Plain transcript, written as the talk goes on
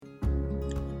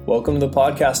Welcome to the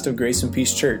podcast of Grace and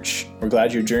Peace Church. We're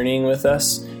glad you're journeying with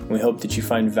us, and we hope that you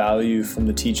find value from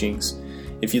the teachings.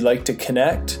 If you'd like to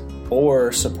connect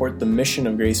or support the mission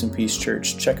of Grace and Peace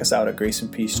Church, check us out at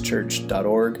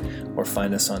graceandpeacechurch.org or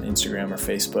find us on Instagram or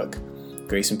Facebook.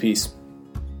 Grace and Peace.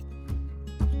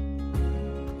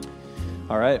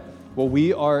 All right. Well,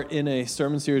 we are in a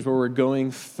sermon series where we're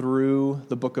going through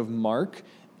the book of Mark,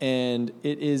 and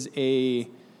it is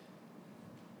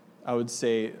I want to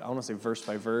say verse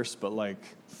by verse, but like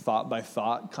thought by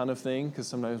thought kind of thing, because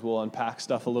sometimes we'll unpack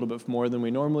stuff a little bit more than we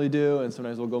normally do, and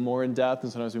sometimes we'll go more in depth,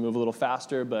 and sometimes we move a little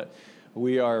faster, but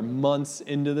we are months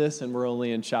into this, and we're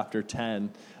only in chapter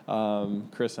 10.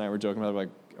 Chris and I were joking about it, like,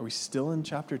 are we still in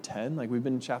chapter 10? Like, we've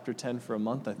been in chapter 10 for a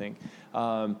month, I think.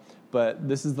 But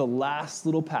this is the last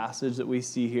little passage that we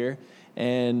see here,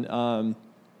 and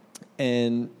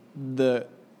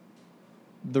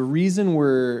the reason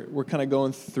we're kind of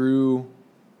going through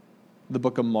the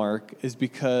book of Mark is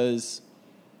because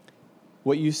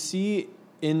what you see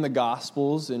in the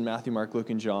Gospels, in Matthew, Mark,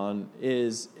 Luke, and John,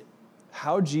 is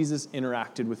how Jesus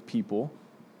interacted with people,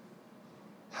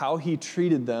 how he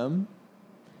treated them,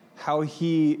 how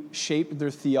he shaped their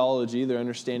theology, their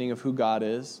understanding of who God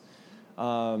is.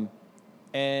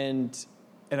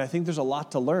 And I think there's a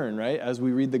lot to learn, right? As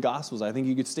we read the Gospels, I think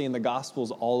you could stay in the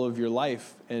Gospels all of your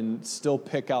life and still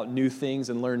pick out new things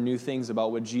and learn new things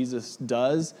about what Jesus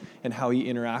does and how he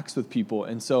interacts with people.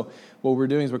 And so what we're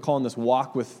doing is we're calling this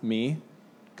Walk With Me,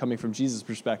 coming from Jesus'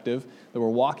 perspective, that we're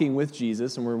walking with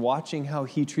Jesus and we're watching how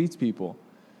he treats people,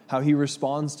 how he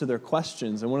responds to their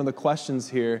questions. And one of the questions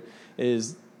here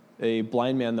is a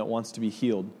blind man that wants to be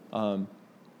healed.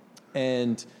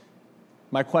 And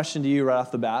my question to you right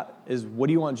off the bat is, what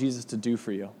do you want Jesus to do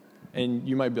for you? And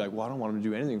you might be like, well, I don't want him to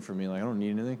do anything for me. Like, I don't need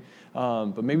anything.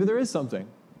 But maybe there is something.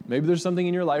 Maybe there's something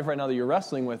in your life right now that you're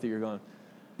wrestling with that you're going,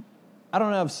 I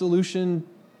don't have a solution.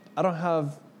 I don't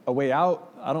have a way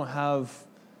out. I don't have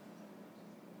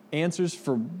answers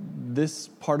for this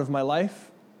part of my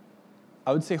life.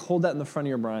 I would say hold that in the front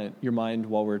of your mind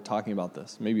while we're talking about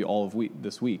this. Maybe all of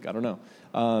this week. I don't know.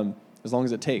 As long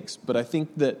as it takes. But I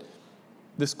think that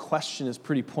this question is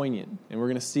pretty poignant, and we're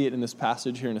going to see it in this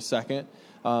passage here in a second.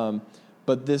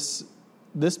 But this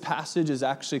passage is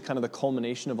actually kind of the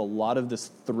culmination of a lot of this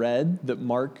thread that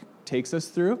Mark takes us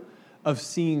through of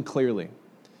seeing clearly.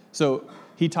 So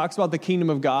he talks about the kingdom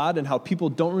of God and how people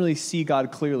don't really see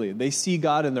God clearly. They see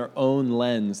God in their own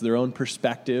lens, their own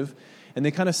perspective, and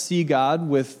they kind of see God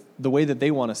with the way that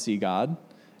they want to see God.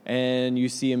 And you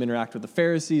see him interact with the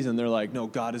Pharisees, and they're like, no,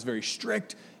 God is very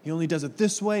strict. He only does it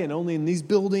this way and only in these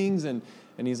buildings. And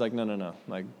he's like, no.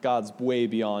 Like, God's way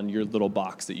beyond your little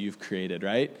box that you've created,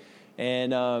 right?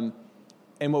 And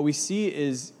what we see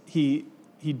is he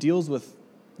deals with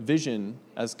vision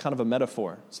as kind of a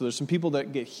metaphor. So there's some people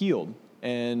that get healed.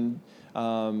 And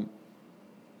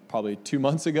probably 2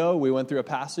 months ago, we went through a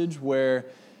passage where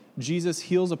Jesus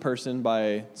heals a person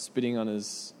by spitting on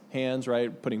his hands,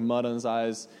 right, putting mud on his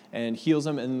eyes, and heals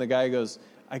him. And the guy goes,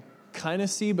 I kind of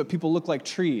see, but people look like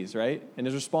trees, right? And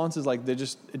his response is like,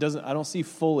 I don't see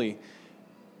fully.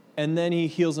 And then he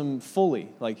heals him fully.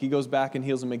 Like, he goes back and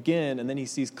heals him again, and then he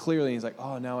sees clearly, and he's like,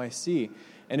 oh, now I see.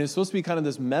 And it's supposed to be kind of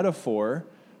this metaphor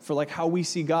for like how we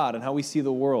see God and how we see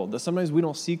the world, that sometimes we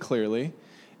don't see clearly.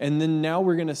 And then now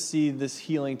we're going to see this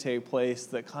healing take place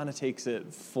that kind of takes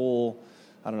it full,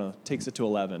 takes it to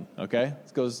 11, okay?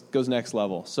 It goes next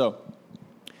level. So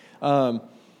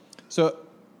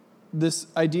this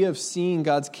idea of seeing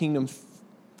God's kingdom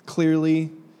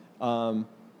clearly,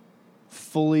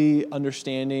 fully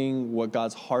understanding what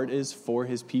God's heart is for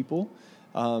his people,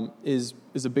 is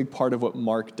a big part of what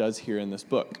Mark does here in this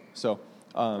book. So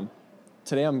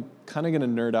today I'm kind of going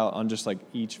to nerd out on just like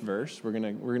each verse. We're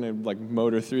gonna like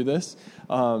motor through this.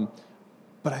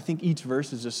 But I think each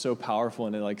verse is just so powerful,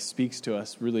 and it like speaks to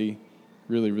us really,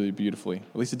 really, really beautifully.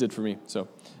 At least it did for me. So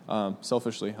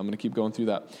selfishly, I'm going to keep going through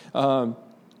that.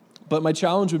 But my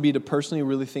challenge would be to personally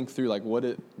really think through like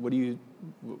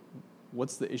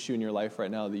what's the issue in your life right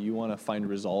now that you want to find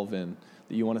resolve in,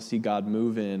 that you want to see God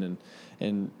move in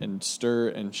and stir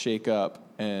and shake up.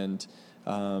 And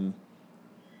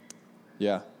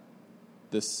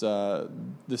this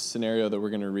scenario that we're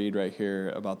going to read right here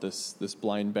about this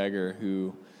blind beggar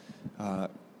who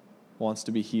wants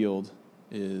to be healed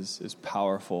is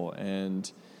powerful, and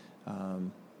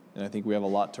I think we have a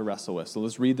lot to wrestle with. So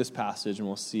let's read this passage, and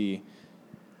we'll see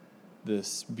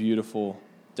this beautiful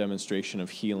demonstration of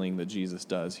healing that Jesus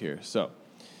does here. So,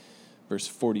 verse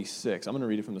 46. I'm going to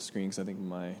read it from the screen because I think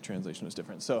my translation was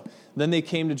different. So, then they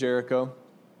came to Jericho.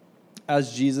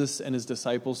 As Jesus and his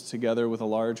disciples, together with a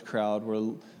large crowd,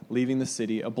 were leaving the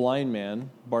city, a blind man,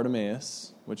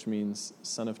 Bartimaeus, which means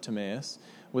son of Timaeus,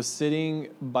 was sitting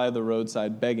by the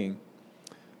roadside begging.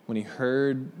 When he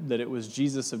heard that it was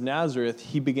Jesus of Nazareth,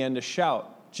 he began to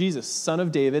shout, "Jesus, Son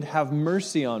of David, have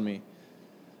mercy on me."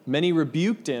 Many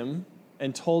rebuked him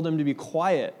and told him to be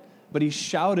quiet, but he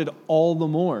shouted all the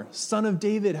more, "Son of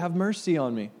David, have mercy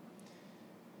on me."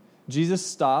 Jesus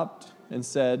stopped and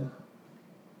said,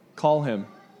 "Call him."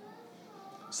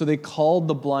 So they called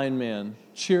the blind man.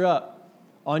 "Cheer up,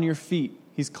 on your feet,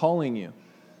 he's calling you."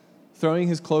 Throwing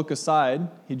his cloak aside,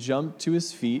 he jumped to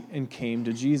his feet and came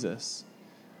to Jesus.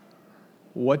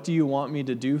 "What do you want me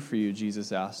to do for you?"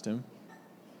 Jesus asked him.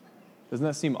 Doesn't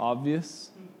that seem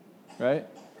obvious, right?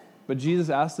 But Jesus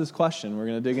asked this question. We're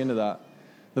going to dig into that.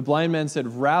 The blind man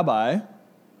said, "Rabbi,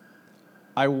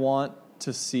 I want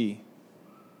to see."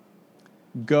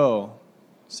 "Go,"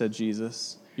 said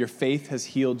Jesus. "Your faith has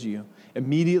healed you."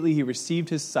 Immediately he received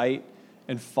his sight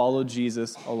and followed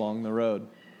Jesus along the road.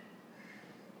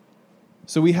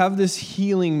 So we have this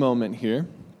healing moment here.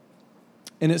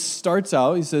 And it starts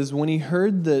out, he says, when he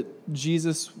heard that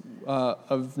Jesus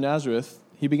of Nazareth,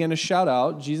 he began to shout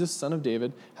out, "Jesus, Son of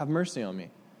David, have mercy on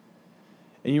me."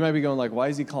 And you might be going like, why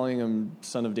is he calling him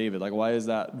Son of David? Like, why is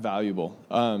that valuable?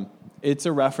 It's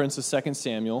a reference to 2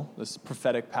 Samuel, this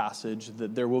prophetic passage,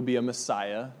 that there will be a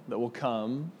Messiah that will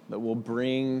come, that will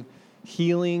bring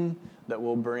healing, that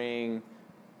will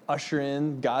usher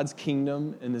in God's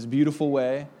kingdom in this beautiful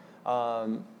way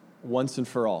once and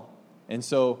for all. And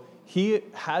so he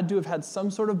had to have had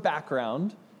some sort of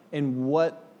background in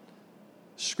what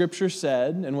Scripture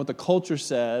said and what the culture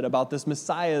said about this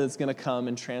Messiah that's going to come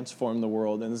and transform the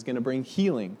world and is going to bring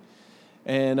healing.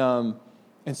 And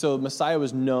so Messiah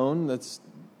was known, that's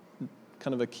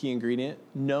kind of a key ingredient,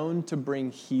 known to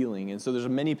bring healing. And so there's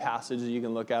many passages you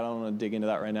can look at. I don't want to dig into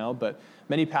that right now, but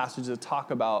many passages that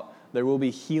talk about there will be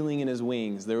healing in his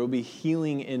wings. There will be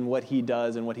healing in what he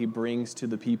does and what he brings to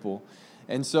the people.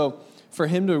 And so for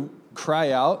him to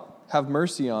cry out, "Have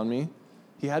mercy on me,"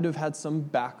 he had to have had some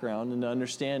background and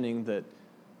understanding that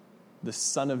the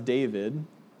Son of David,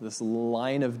 this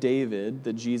line of David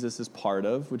that Jesus is part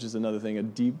of, which is another thing, a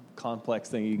deep, complex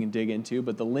thing you can dig into,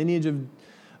 but the lineage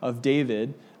of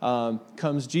David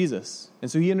comes Jesus. And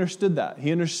so he understood that.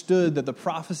 He understood that the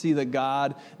prophecy that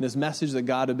God, and this message that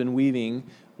God had been weaving,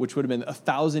 which would have been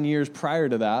 1,000 years prior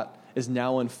to that, is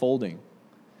now unfolding.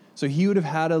 So he would have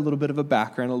had a little bit of a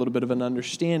background, a little bit of an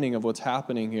understanding of what's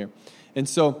happening here. And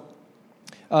so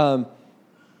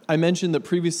I mentioned that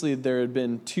previously there had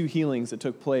been 2 healings that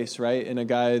took place, right? And a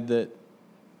guy that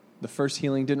the first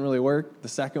healing didn't really work. The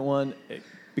second one, it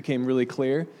became really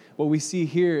clear. What we see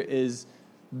here is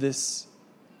this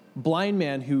blind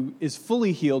man who is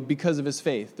fully healed because of his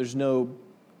faith. There's no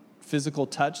physical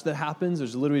touch that happens.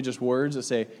 There's literally just words that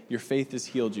say, "Your faith has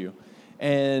healed you."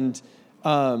 And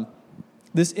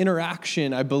this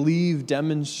interaction, I believe,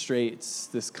 demonstrates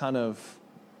this kind of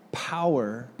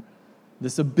power,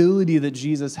 this ability that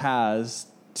Jesus has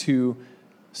to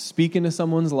speak into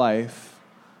someone's life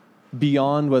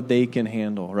beyond what they can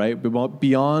handle, right?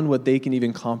 Beyond what they can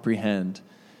even comprehend.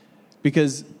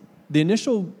 Because the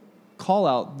initial call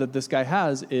out that this guy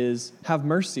has is, "Have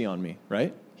mercy on me,"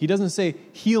 right? He doesn't say,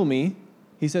 "Heal me."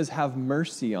 He says, "Have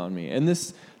mercy on me." And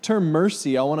this term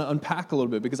mercy, I want to unpack a little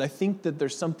bit because I think that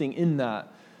there's something in that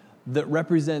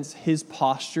represents his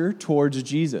posture towards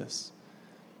Jesus.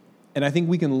 And I think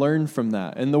we can learn from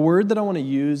that. And the word that I want to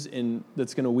use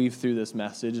that's going to weave through this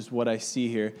message is what I see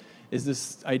here, is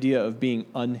this idea of being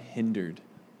unhindered,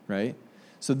 right?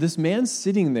 So this man's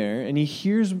sitting there and he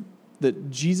hears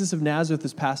that Jesus of Nazareth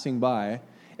is passing by,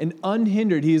 and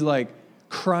unhindered, he's like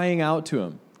crying out to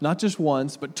him. Not just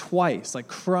once, but twice, like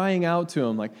crying out to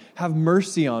him, like, "Have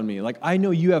mercy on me. Like, I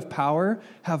know you have power.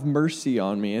 Have mercy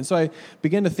on me." And so I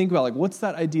began to think about, like, what's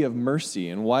that idea of mercy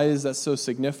and why is that so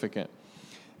significant?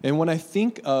 And when I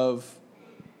think of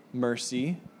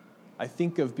mercy, I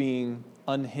think of being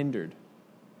unhindered,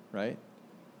 right?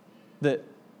 That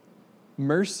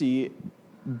mercy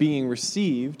being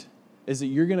received is that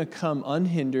you're going to come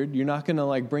unhindered. You're not going to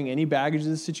like bring any baggage to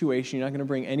the situation. You're not going to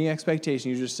bring any expectation.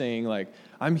 You're just saying like,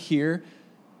 "I'm here.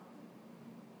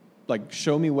 Like,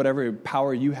 show me whatever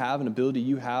power you have and ability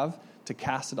you have to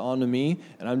cast it onto me.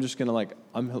 And I'm just going to like,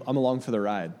 I'm along for the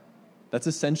ride." That's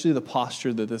essentially the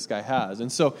posture that this guy has. And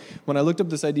so when I looked up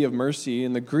this idea of mercy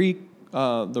in the Greek,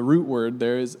 the root word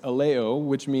there is aleo,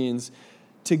 which means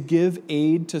to give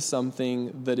aid to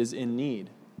something that is in need.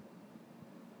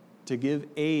 To give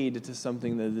aid to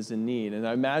something that is in need. And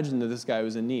I imagine that this guy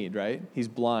was in need, right? He's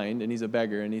blind and he's a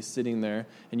beggar and he's sitting there.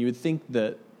 And you would think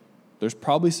that there's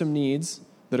probably some needs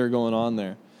that are going on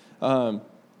there.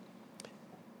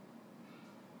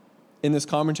 in this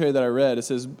commentary that I read, it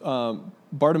says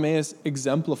Bartimaeus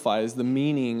exemplifies the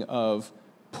meaning of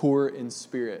poor in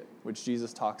spirit, which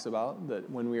Jesus talks about, that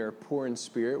when we are poor in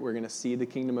spirit, we're going to see the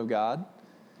kingdom of God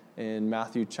in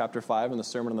Matthew chapter 5 in the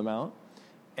Sermon on the Mount.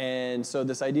 And so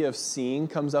this idea of seeing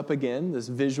comes up again, this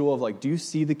visual of like, do you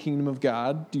see the kingdom of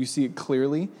God? Do you see it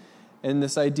clearly? And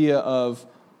this idea of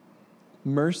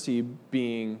mercy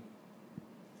being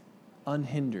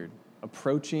unhindered,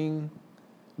 approaching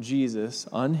Jesus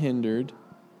unhindered,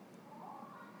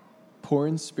 poor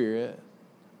in spirit,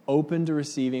 open to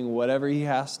receiving whatever he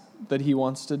has that he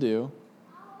wants to do.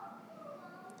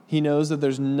 He knows that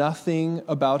there's nothing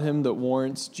about him that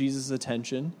warrants Jesus'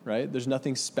 attention, right? There's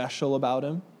nothing special about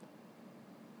him.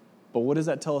 But what does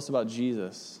that tell us about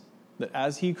Jesus? That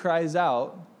as he cries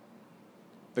out,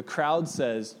 the crowd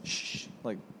says, shh,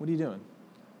 like, what are you doing?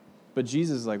 But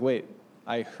Jesus is like, wait,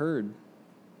 I heard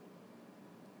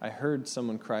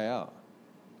someone cry out.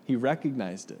 He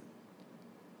recognized it.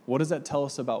 What does that tell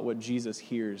us about what Jesus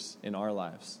hears in our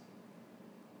lives?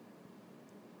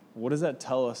 What does that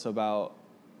tell us about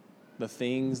the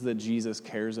things that Jesus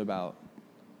cares about?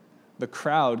 The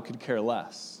crowd could care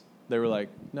less. They were like,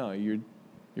 no, you're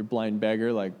blind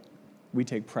beggar. Like, we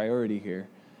take priority here.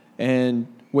 And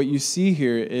what you see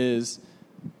here is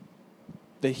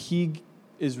that he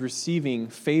is receiving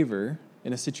favor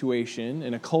in a situation,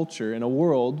 in a culture, in a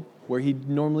world where he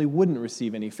normally wouldn't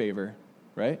receive any favor,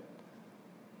 right?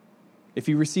 If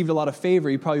he received a lot of favor,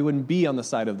 he probably wouldn't be on the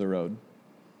side of the road.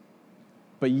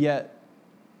 But yet,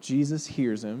 Jesus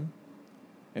hears him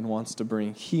and wants to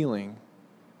bring healing.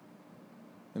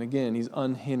 And again, he's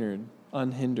unhindered.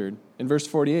 In verse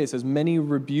 48, it says, many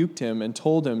rebuked him and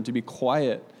told him to be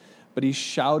quiet, but he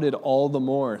shouted all the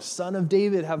more, Son of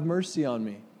David, have mercy on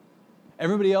me.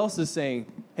 Everybody else is saying,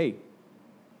 hey,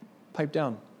 pipe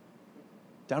down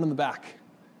in the back.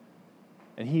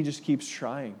 And he just keeps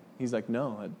trying. He's like,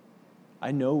 no,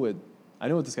 I know what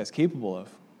this guy's capable of.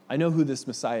 I know who this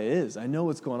Messiah is. I know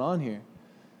what's going on here.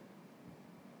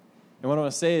 And what I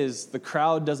want to say is the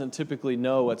crowd doesn't typically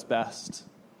know what's best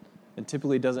and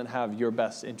typically doesn't have your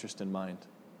best interest in mind.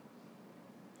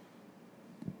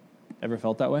 Ever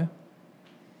felt that way?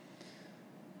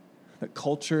 That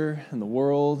culture and the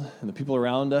world and the people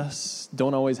around us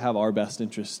don't always have our best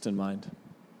interest in mind.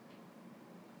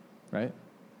 Right?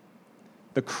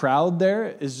 The crowd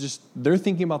there is just, they're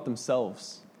thinking about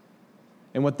themselves.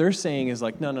 And what they're saying is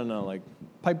like, no, like,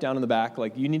 pipe down in the back.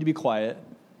 Like, you need to be quiet.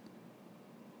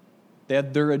 They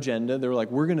had their agenda. They were like,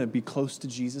 we're going to be close to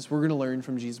Jesus. We're going to learn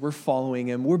from Jesus. We're following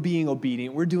him. We're being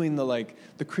obedient. We're doing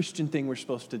the Christian thing we're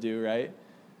supposed to do, right?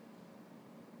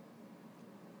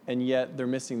 And yet they're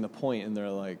missing the point, and they're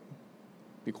like,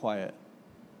 be quiet.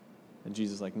 And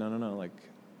Jesus is like, no, like,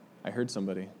 I heard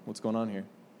somebody. What's going on here?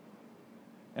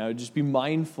 And I would just be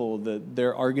mindful that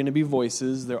there are going to be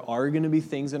voices, there are going to be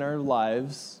things in our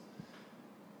lives,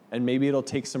 and maybe it'll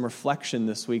take some reflection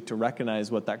this week to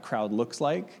recognize what that crowd looks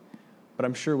like. But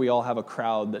I'm sure we all have a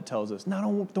crowd that tells us,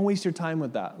 no, don't waste your time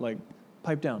with that. Like,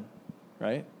 pipe down,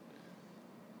 right?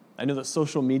 I know that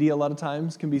social media a lot of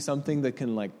times can be something that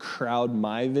can like crowd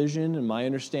my vision and my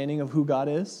understanding of who God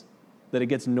is, that it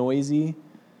gets noisy,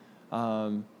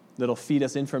 that'll feed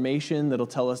us information, that'll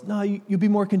tell us, no, you'll be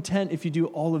more content if you do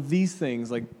all of these things.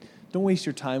 Like, don't waste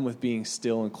your time with being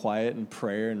still and quiet and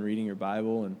prayer and reading your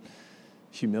Bible and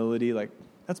humility. Like,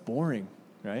 that's boring,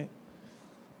 right?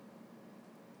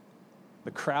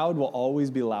 The crowd will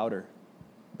always be louder.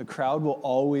 The crowd will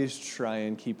always try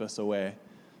and keep us away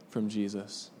from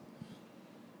Jesus.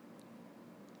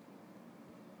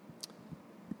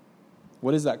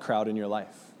 What is that crowd in your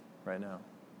life right now?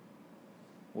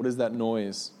 What is that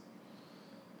noise?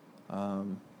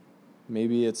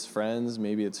 Maybe it's friends,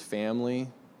 maybe it's family.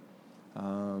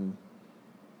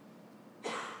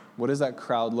 What does that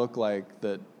crowd look like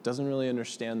that doesn't really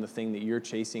understand the thing that you're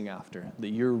chasing after, that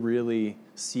you're really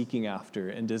seeking after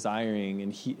and desiring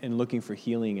and looking for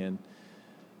healing in,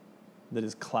 that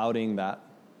is clouding that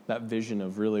vision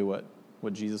of really what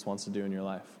Jesus wants to do in your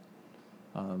life?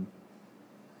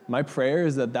 My prayer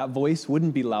is that voice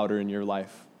wouldn't be louder in your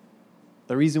life.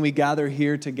 The reason we gather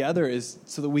here together is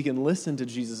so that we can listen to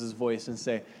Jesus' voice and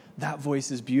say, that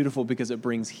voice is beautiful because it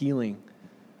brings healing.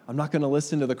 I'm not going to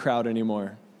listen to the crowd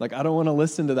anymore. Like, I don't want to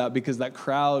listen to that because that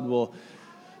crowd will,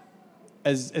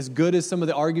 as good as some of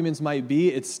the arguments might be,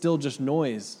 it's still just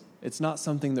noise. It's not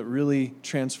something that really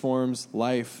transforms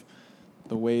life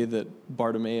the way that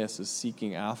Bartimaeus is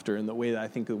seeking after and the way that I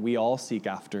think that we all seek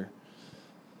after.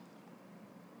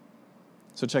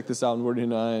 So check this out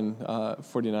in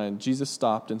 49. Jesus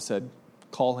stopped and said,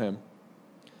 call him.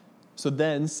 So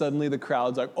then suddenly the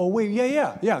crowd's like, oh, wait,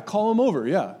 yeah, call him over.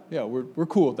 Yeah, we're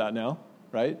cool with that now,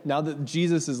 right? Now that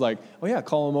Jesus is like, oh, yeah,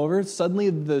 call him over,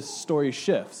 suddenly the story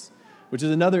shifts, which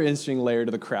is another interesting layer to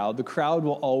the crowd. The crowd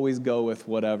will always go with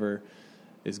whatever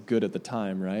is good at the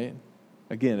time, right?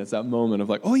 Again, it's that moment of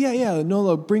like, oh, yeah,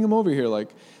 no, bring him over here. Like,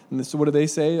 and so what do they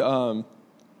say?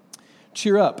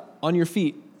 Cheer up, on your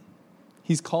feet.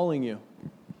 He's calling you.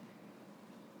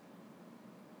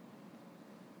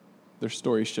 Their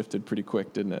story shifted pretty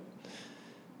quick, didn't it?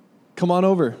 Come on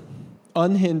over.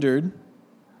 Unhindered.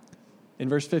 In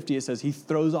verse 50, it says he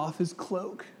throws off his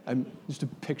cloak. I'm just to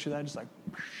picture that, just like,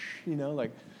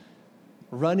 like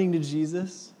running to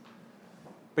Jesus.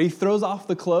 But he throws off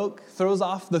the cloak, throws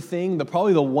off the thing,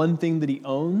 probably the one thing that he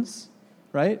owns,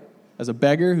 right? As a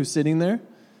beggar who's sitting there.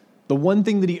 The one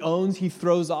thing that he owns, he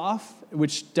throws off,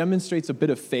 which demonstrates a bit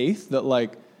of faith that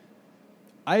like,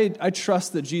 I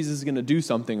trust that Jesus is going to do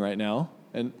something right now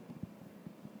and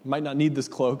might not need this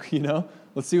cloak,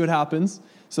 Let's see what happens.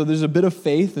 So there's a bit of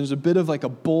faith. There's a bit of like a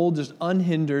bold, just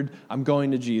unhindered, I'm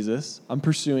going to Jesus. I'm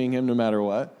pursuing him no matter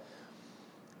what.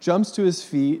 Jumps to his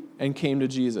feet and came to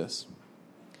Jesus.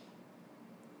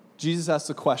 Jesus asks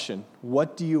the question,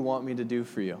 what do you want me to do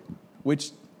for you?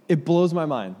 Which it blows my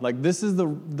mind. Like this is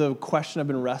the question I've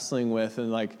been wrestling with and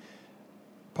like,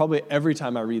 probably every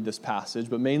time I read this passage,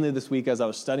 but mainly this week as I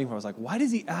was studying for it, I was like, why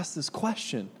does he ask this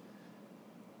question?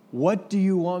 What do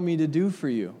you want me to do for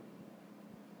you?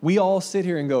 We all sit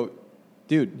here and go,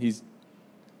 dude, he's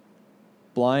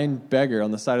blind beggar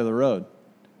on the side of the road.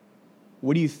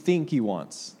 What do you think he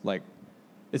wants? Like,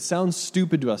 it sounds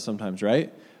stupid to us sometimes,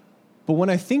 right? But when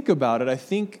I think about it, I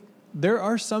think there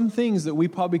are some things that we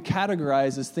probably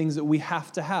categorize as things that we have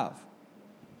to have.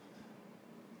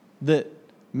 That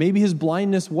maybe his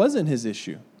blindness wasn't his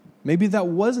issue. Maybe that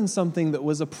wasn't something that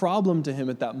was a problem to him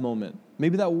at that moment.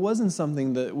 Maybe that wasn't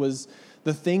something that was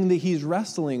the thing that he's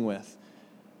wrestling with.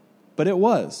 But it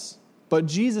was. But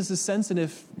Jesus is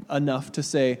sensitive enough to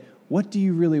say, what do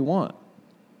you really want?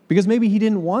 Because maybe he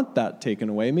didn't want that taken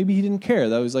away. Maybe he didn't care.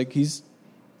 That was like, it's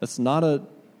not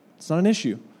an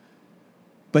issue.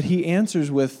 But he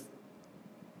answers with,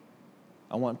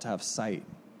 I want to have sight.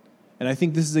 And I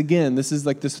think this is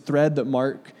like this thread that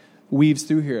Mark weaves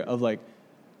through here of like,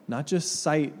 not just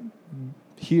sight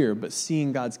here, but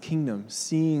seeing God's kingdom,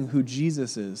 seeing who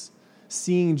Jesus is,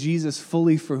 seeing Jesus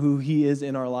fully for who he is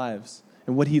in our lives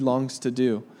and what he longs to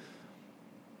do.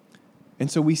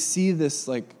 And so we see this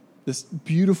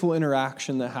beautiful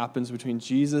interaction that happens between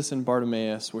Jesus and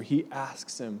Bartimaeus where he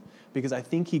asks him, because I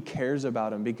think he cares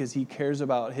about him, because he cares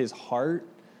about his heart.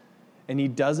 And he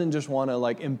doesn't just want to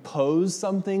like impose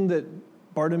something that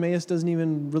Bartimaeus doesn't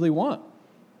even really want.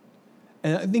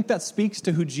 And I think that speaks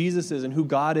to who Jesus is and who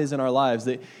God is in our lives,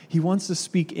 that he wants to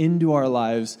speak into our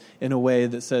lives in a way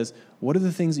that says, what are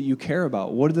the things that you care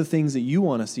about? What are the things that you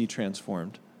want to see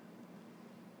transformed?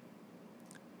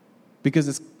 Because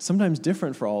it's sometimes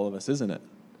different for all of us, isn't it?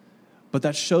 But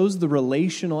that shows the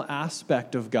relational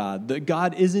aspect of God, that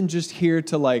God isn't just here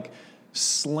to like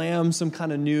slam some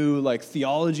kind of new like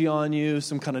theology on you,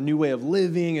 some kind of new way of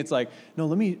living. It's like, no,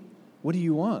 what do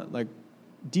you want? Like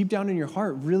deep down in your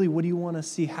heart, really, what do you want to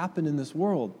see happen in this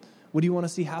world? What do you want to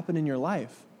see happen in your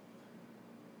life?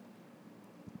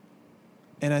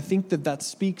 And I think that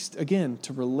speaks, again,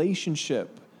 to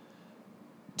relationship,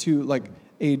 to like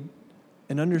an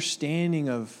understanding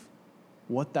of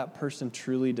what that person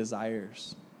truly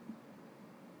desires.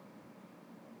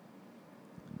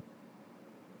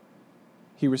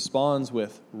 He responds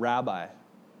with rabbi.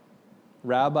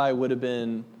 Rabbi would have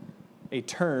been a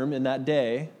term in that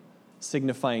day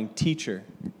signifying teacher,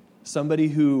 somebody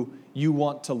who you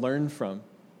want to learn from.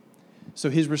 So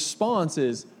his response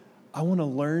is, I want to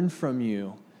learn from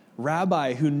you.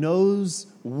 Rabbi who knows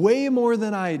way more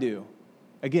than I do.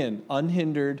 Again,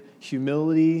 unhindered,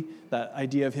 humility, that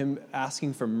idea of him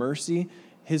asking for mercy.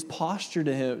 His posture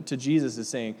to Jesus is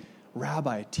saying,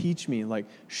 Rabbi, teach me, like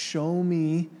show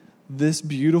me this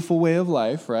beautiful way of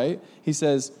life, right? He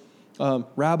says,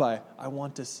 Rabbi, I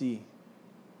want to see.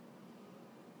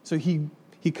 So he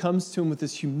comes to him with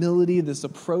this humility, this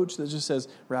approach that just says,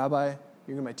 Rabbi,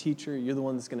 you're my teacher. You're the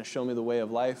one that's going to show me the way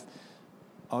of life.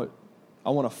 I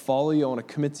want to follow you. I want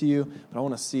to commit to you, but I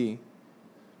want to see.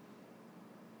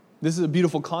 This is a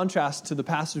beautiful contrast to the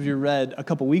passage we read a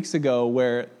couple weeks ago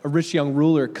where a rich young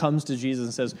ruler comes to Jesus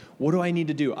and says, what do I need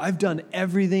to do? I've done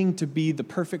everything to be the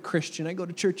perfect Christian. I go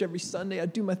to church every Sunday. I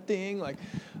do my thing. Like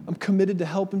I'm committed to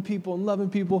helping people and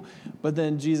loving people. But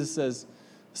then Jesus says,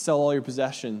 sell all your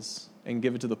possessions and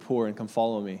give it to the poor and come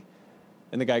follow me.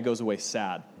 And the guy goes away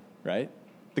sad, right?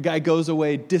 The guy goes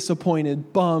away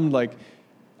disappointed, bummed, like,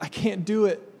 I can't do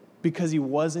it. because he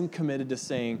wasn't committed to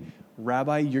saying,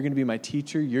 Rabbi, you're going to be my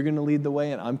teacher, you're going to lead the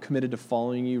way, and I'm committed to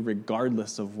following you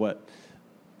regardless of what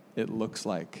it looks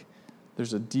like.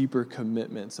 There's a deeper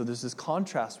commitment. So there's this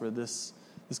contrast where this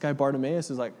guy Bartimaeus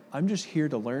is like, I'm just here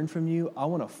to learn from you. I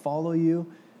want to follow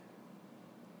you.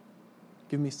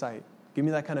 Give me sight. Give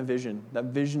me that kind of vision, that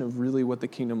vision of really what the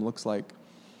kingdom looks like.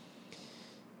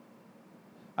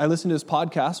 I listened to this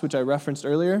podcast, which I referenced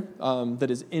earlier,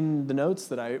 that is in the notes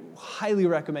that I highly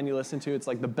recommend you listen to. It's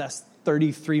like the best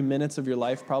 33 minutes of your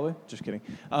life, probably. Just kidding.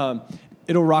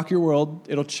 It'll rock your world.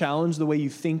 It'll challenge the way you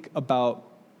think about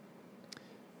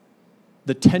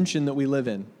the tension that we live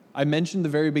in. I mentioned the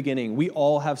very beginning, we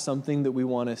all have something that we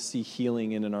want to see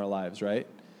healing in our lives, right?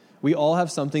 We all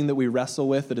have something that we wrestle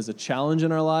with that is a challenge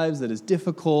in our lives, that is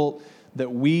difficult,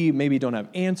 that we maybe don't have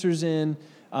answers in.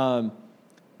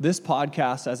 This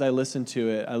podcast, as I listened to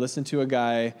it, I listened to a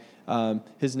guy,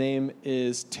 his name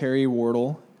is Terry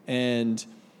Wardle, and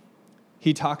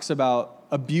he talks about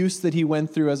abuse that he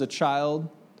went through as a child,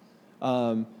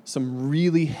 some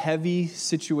really heavy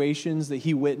situations that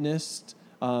he witnessed,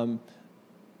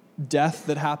 death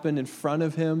that happened in front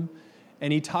of him.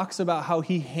 And he talks about how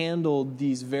he handled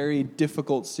these very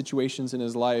difficult situations in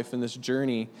his life and this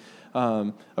journey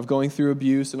of going through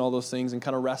abuse and all those things and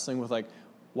kind of wrestling with like,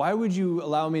 why would you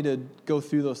allow me to go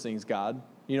through those things, God?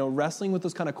 You know, wrestling with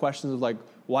those kind of questions of like,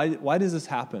 why does this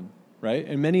happen, right?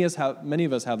 And many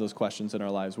of us have those questions in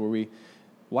our lives where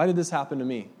why did this happen to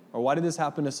me? Or why did this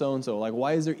happen to so-and-so? Like,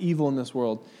 why is there evil in this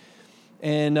world?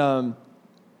 And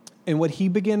what he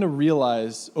began to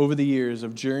realize over the years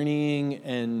of journeying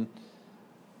and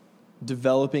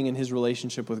developing in his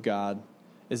relationship with God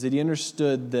is that he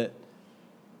understood that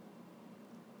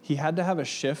he had to have a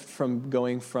shift from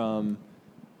going from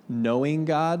knowing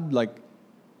God, like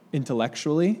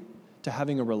intellectually, to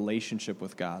having a relationship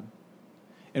with God.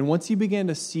 And once he began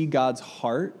to see God's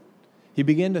heart, he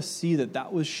began to see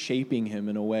that was shaping him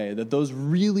in a way, that those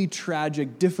really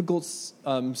tragic, difficult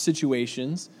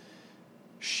situations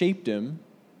shaped him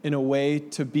in a way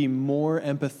to be more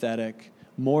empathetic,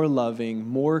 more loving,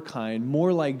 more kind,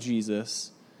 more like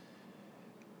Jesus.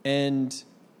 And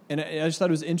I just thought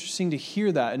it was interesting to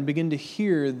hear that and begin to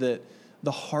hear that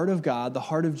the heart of God, the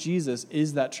heart of Jesus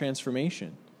is that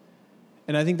transformation.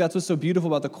 And I think that's what's so beautiful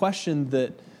about the question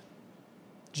that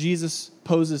Jesus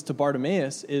poses to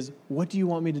Bartimaeus is, what do you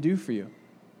want me to do for you?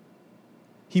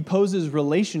 He poses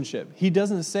relationship. He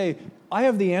doesn't say, I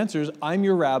have the answers. I'm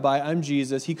your rabbi. I'm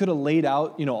Jesus. He could have laid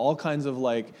out, all kinds of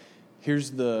like, here's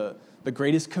the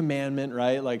greatest commandment,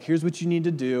 right? Like, here's what you need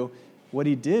to do. What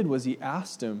he did was he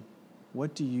asked him,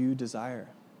 what do you desire?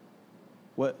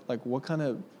 What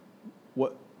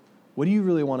do you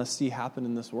really want to see happen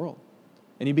in this world?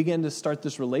 And he began to start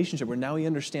this relationship where now he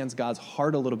understands God's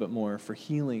heart a little bit more for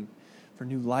healing, for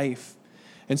new life.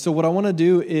 And so what I want to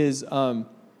do is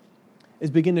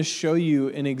begin to show you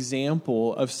an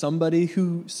example of somebody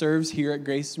who serves here at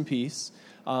Grace and Peace.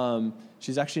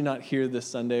 She's actually not here this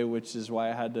Sunday, which is why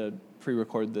I had to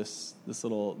pre-record this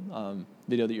little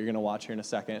video that you're going to watch here in a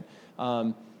second.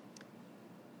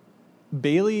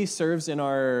 Bailey serves in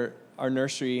our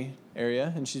nursery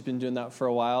area, and she's been doing that for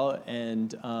a while,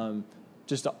 and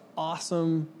just an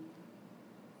awesome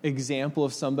example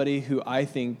of somebody who I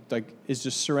think like is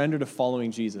just surrendered to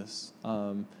following Jesus.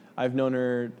 I've known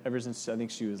her ever since I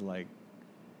think she was like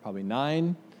probably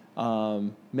 9,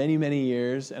 many, many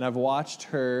years, and I've watched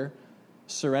her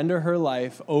surrender her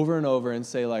life over and over and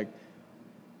say like,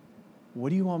 what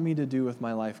do you want me to do with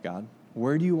my life, God?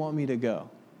 Where do you want me to go?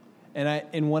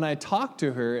 And when I talk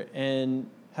to her and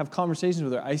have conversations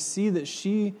with her, I see that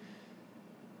she's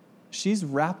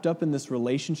wrapped up in this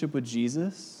relationship with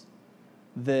Jesus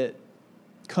that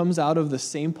comes out of the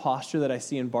same posture that I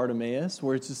see in Bartimaeus,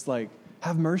 where it's just like,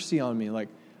 have mercy on me. Like,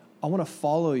 I want to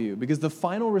follow you. Because the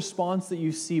final response that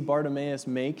you see Bartimaeus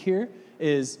make here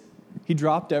is he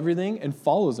dropped everything and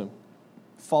follows him,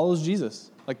 follows Jesus,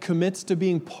 like commits to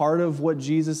being part of what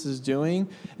Jesus is doing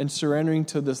and surrendering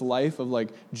to this life of like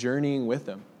journeying with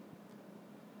him.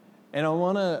 And I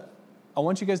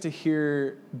want you guys to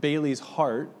hear Bailey's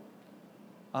heart,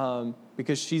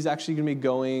 because she's actually going to be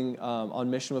going on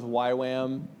mission with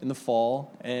YWAM in the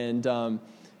fall, and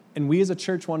we as a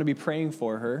church want to be praying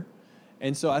for her.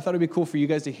 And so I thought it'd be cool for you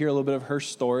guys to hear a little bit of her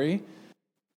story.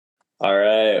 All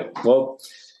right. Well,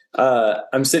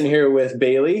 I'm sitting here with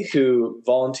Bailey, who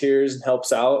volunteers and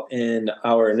helps out in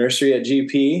our nursery at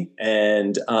GP.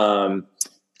 And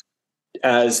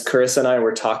as Carissa and I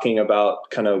were talking about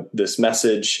kind of this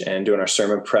message and doing our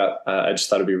sermon prep, I just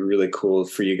thought it'd be really cool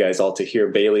for you guys all to hear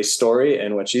Bailey's story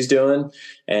and what she's doing.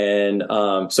 And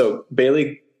so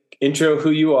Bailey intro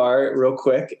who you are real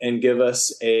quick and give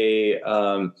us a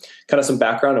kind of some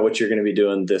background on what you're going to be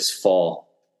doing this fall,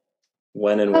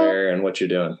 when and where and what you're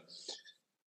doing.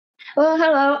 Well,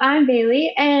 hello, I'm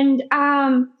Bailey, and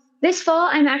this fall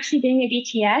I'm actually doing a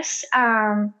DTS,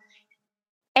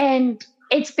 and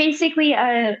it's basically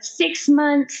a 6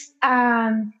 month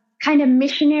kind of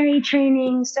missionary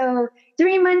training. So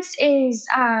 3 months is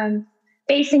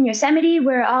based in Yosemite,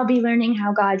 where I'll be learning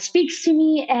how God speaks to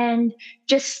me and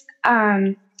just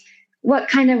what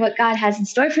God has in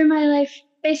store for my life,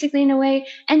 basically, in a way.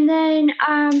 And then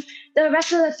the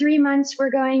rest of the 3 months we're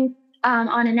going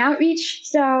on an outreach.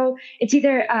 So it's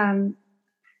either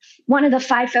one of the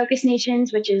 5 focus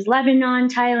nations, which is Lebanon,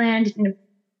 Thailand,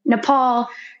 Nepal,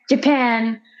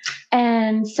 Japan,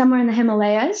 and somewhere in the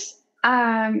Himalayas,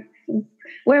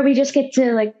 where we just get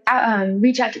to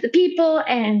reach out to the people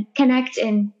and connect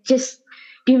and just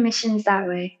do missions that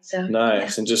way. So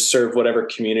nice. And just serve whatever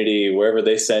community, wherever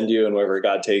they send you and wherever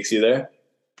God takes you there.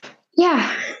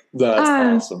 Yeah. That's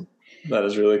awesome. That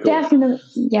is really cool.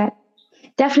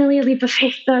 Definitely a leap of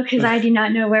faith, though, because I do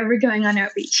not know where we're going on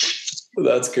outreach.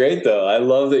 That's great, though. I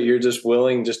love that you're just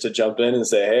willing just to jump in and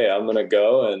say, hey, I'm going to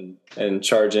go and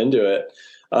charge into it.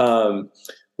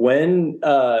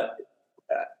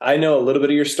 I know a little bit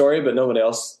of your story, but nobody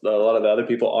else, a lot of the other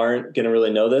people aren't going to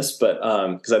really know this, but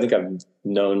because I think I've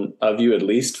known of you at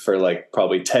least for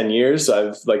probably 10 years.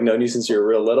 So I've known you since you were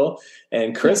real little.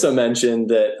 And Carissa mentioned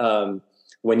that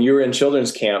when you were in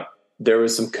children's camp, there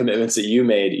was some commitments that you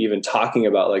made, even talking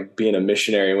about being a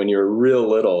missionary when you were real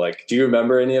little. Do you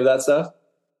remember any of that stuff?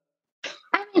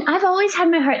 I mean, I've always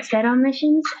had my heart set on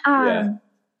missions.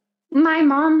 My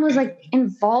mom was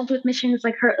involved with missions,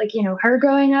 her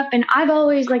growing up, and I've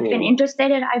always cool. been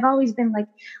interested in. I've always been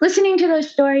listening to those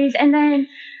stories, and then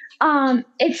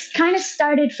it's kind of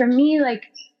started for me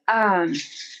oh,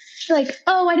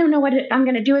 I don't know what I'm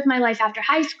going to do with my life after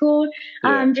high school.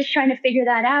 Just trying to figure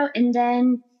that out. And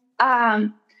then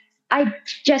I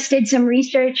just did some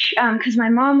research because my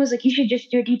mom was like, you should just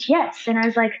do a DTS. And I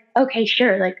was like, okay,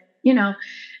 sure.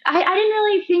 I didn't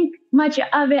really think much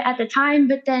of it at the time.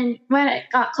 But then when it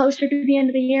got closer to the end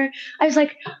of the year, I was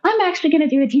like, I'm actually going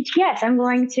to do a DTS. I'm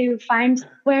going to find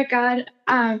where God,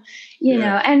 you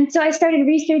know. And so I started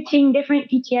researching different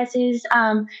DTSs,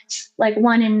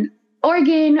 one in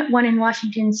Oregon, one in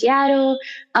Washington, Seattle,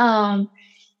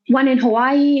 one in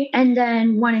Hawaii, and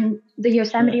then one in the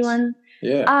Yosemite one.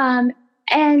 Yeah.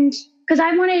 And because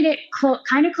I wanted it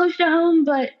kind of close to home,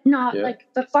 but not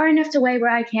but far enough away where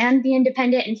I can be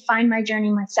independent and find my journey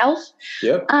myself.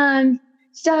 Yep.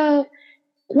 So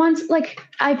once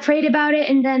I prayed about it,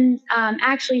 and then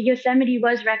actually Yosemite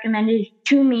was recommended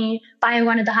to me by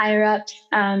one of the higher ups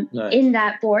in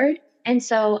that board. And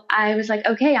so I was like,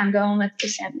 okay, I'm going with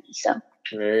Yosemite. So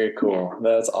very cool.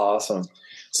 That's awesome.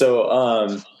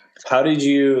 So, how did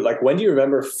you, when do you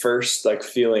remember first,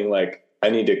 feeling I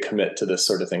need to commit to this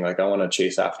sort of thing? I want to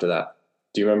chase after that.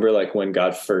 Do you remember when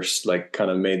God first, kind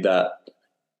of made that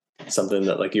something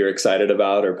that you're excited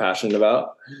about or passionate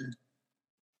about?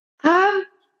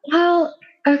 Well,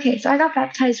 okay. So I got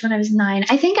baptized when I was 9.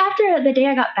 I think after the day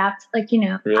I got baptized,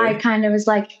 really? I kind of was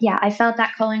I felt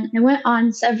that calling. I went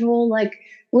on several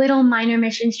little minor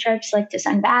missions trips, to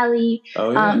Sun Valley.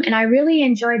 Oh, yeah. And I really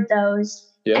enjoyed those.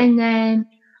 Yeah. And then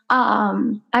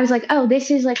I was like, oh,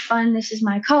 this is fun. This is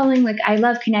my calling. I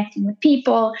love connecting with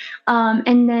people.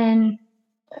 And then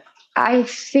I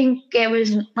think it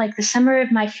was the summer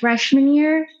of my freshman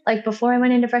year, before I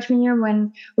went into freshman year,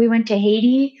 when we went to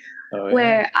Haiti,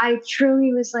 where I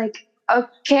truly was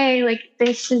okay,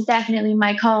 this is definitely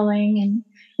my calling. And,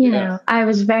 you know, I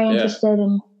was very interested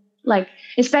in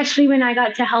especially when I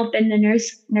got to help in the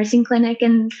nursing clinic,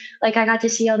 and I got to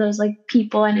see all those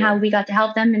people and how we got to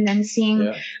help them, and then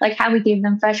seeing how we gave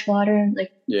them fresh water with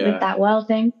that well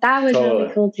thing. That was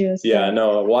really cool too. So. Yeah,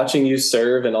 no, watching you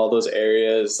serve in all those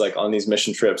areas, on these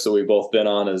mission trips that we've both been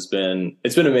on, it's been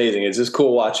amazing. It's just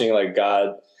cool watching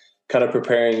God kind of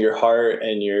preparing your heart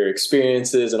and your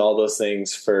experiences and all those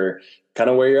things for kind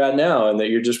of where you're at now, and that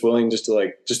you're just willing just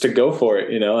to go for it.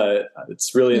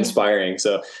 It's really inspiring.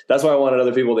 So that's why I wanted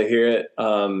other people to hear it.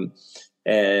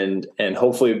 And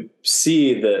hopefully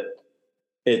see that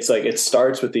it's it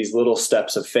starts with these little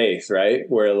steps of faith, right?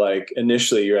 Where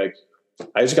initially you're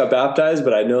I just got baptized,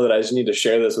 but I know that I just need to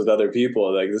share this with other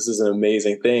people. This is an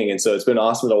amazing thing. And so it's been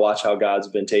awesome to watch how God's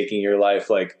been taking your life,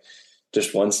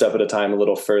 just one step at a time, a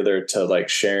little further to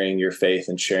sharing your faith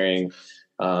and sharing,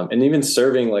 and even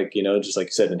serving, just like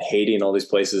you said, in Haiti and all these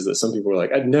places that some people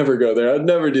are I'd never go there. I'd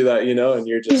never do that, and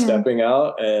you're just stepping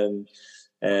out and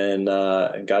and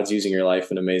God's using your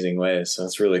life in amazing ways. So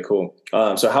it's really cool.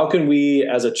 So how can we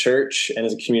as a church and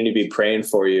as a community be praying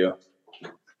for you?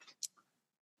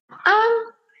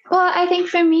 Well, I think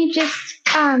for me, just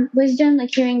wisdom,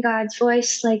 like hearing God's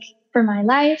voice, like for my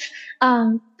life.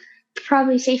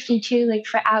 Probably safety too, like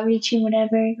for outreach and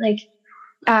whatever, like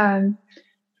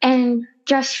and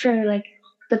just for like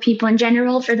the people in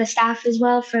general, for the staff as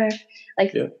well, for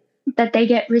like that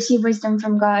they receive wisdom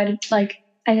from God. Like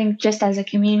I think just as a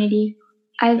community,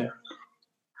 I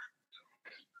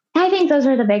think those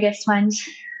are the biggest ones.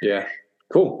 Yeah.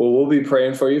 Cool. Well, we'll be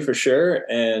praying for you for sure,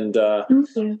 and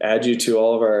add you to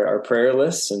all of our prayer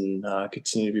lists, and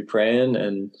continue to be praying.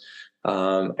 And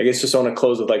I guess just want to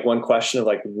close with like one question of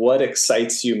like, what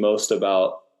excites you most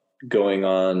about going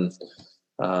on,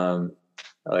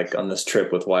 like on this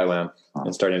trip with YWAM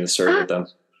and starting to serve with them?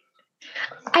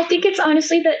 I think it's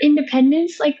honestly the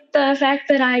independence, like the fact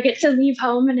that I get to leave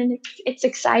home and it's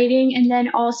exciting. And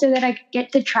then also that I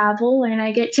get to travel and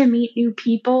I get to meet new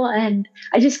people and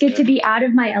I just get to be out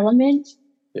of my element.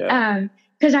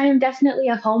 Because I am definitely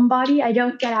a homebody. I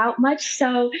don't get out much.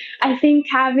 So I think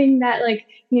having that, like,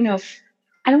 you know,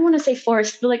 I don't want to say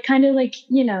forced, but like kind of like,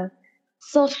 you know,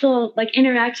 social like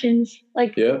interactions,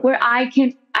 like where I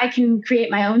can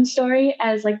create my own story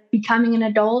as like becoming an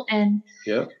adult, and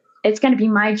it's going to be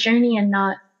my journey and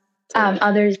not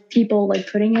other people like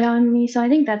putting it on me. So I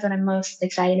think that's what I'm most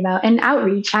excited about. And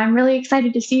outreach, I'm really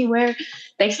excited to see where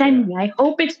they send me. I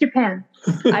hope it's Japan.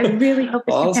 I really hope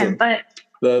it's Japan. But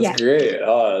that's great.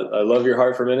 I love your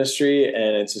heart for ministry,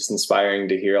 and it's just inspiring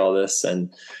to hear all this.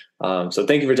 And so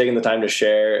thank you for taking the time to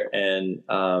share. And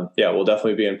we'll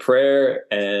definitely be in prayer,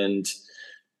 and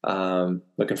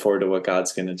looking forward to what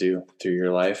God's going to do through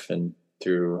your life and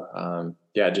through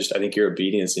I think your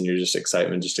obedience and your just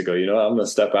excitement just to go, I'm going to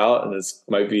step out, and this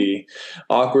might be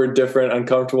awkward, different,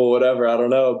 uncomfortable, whatever. I don't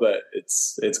know, but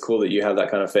it's cool that you have that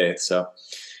kind of faith. So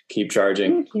keep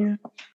charging. Thank you.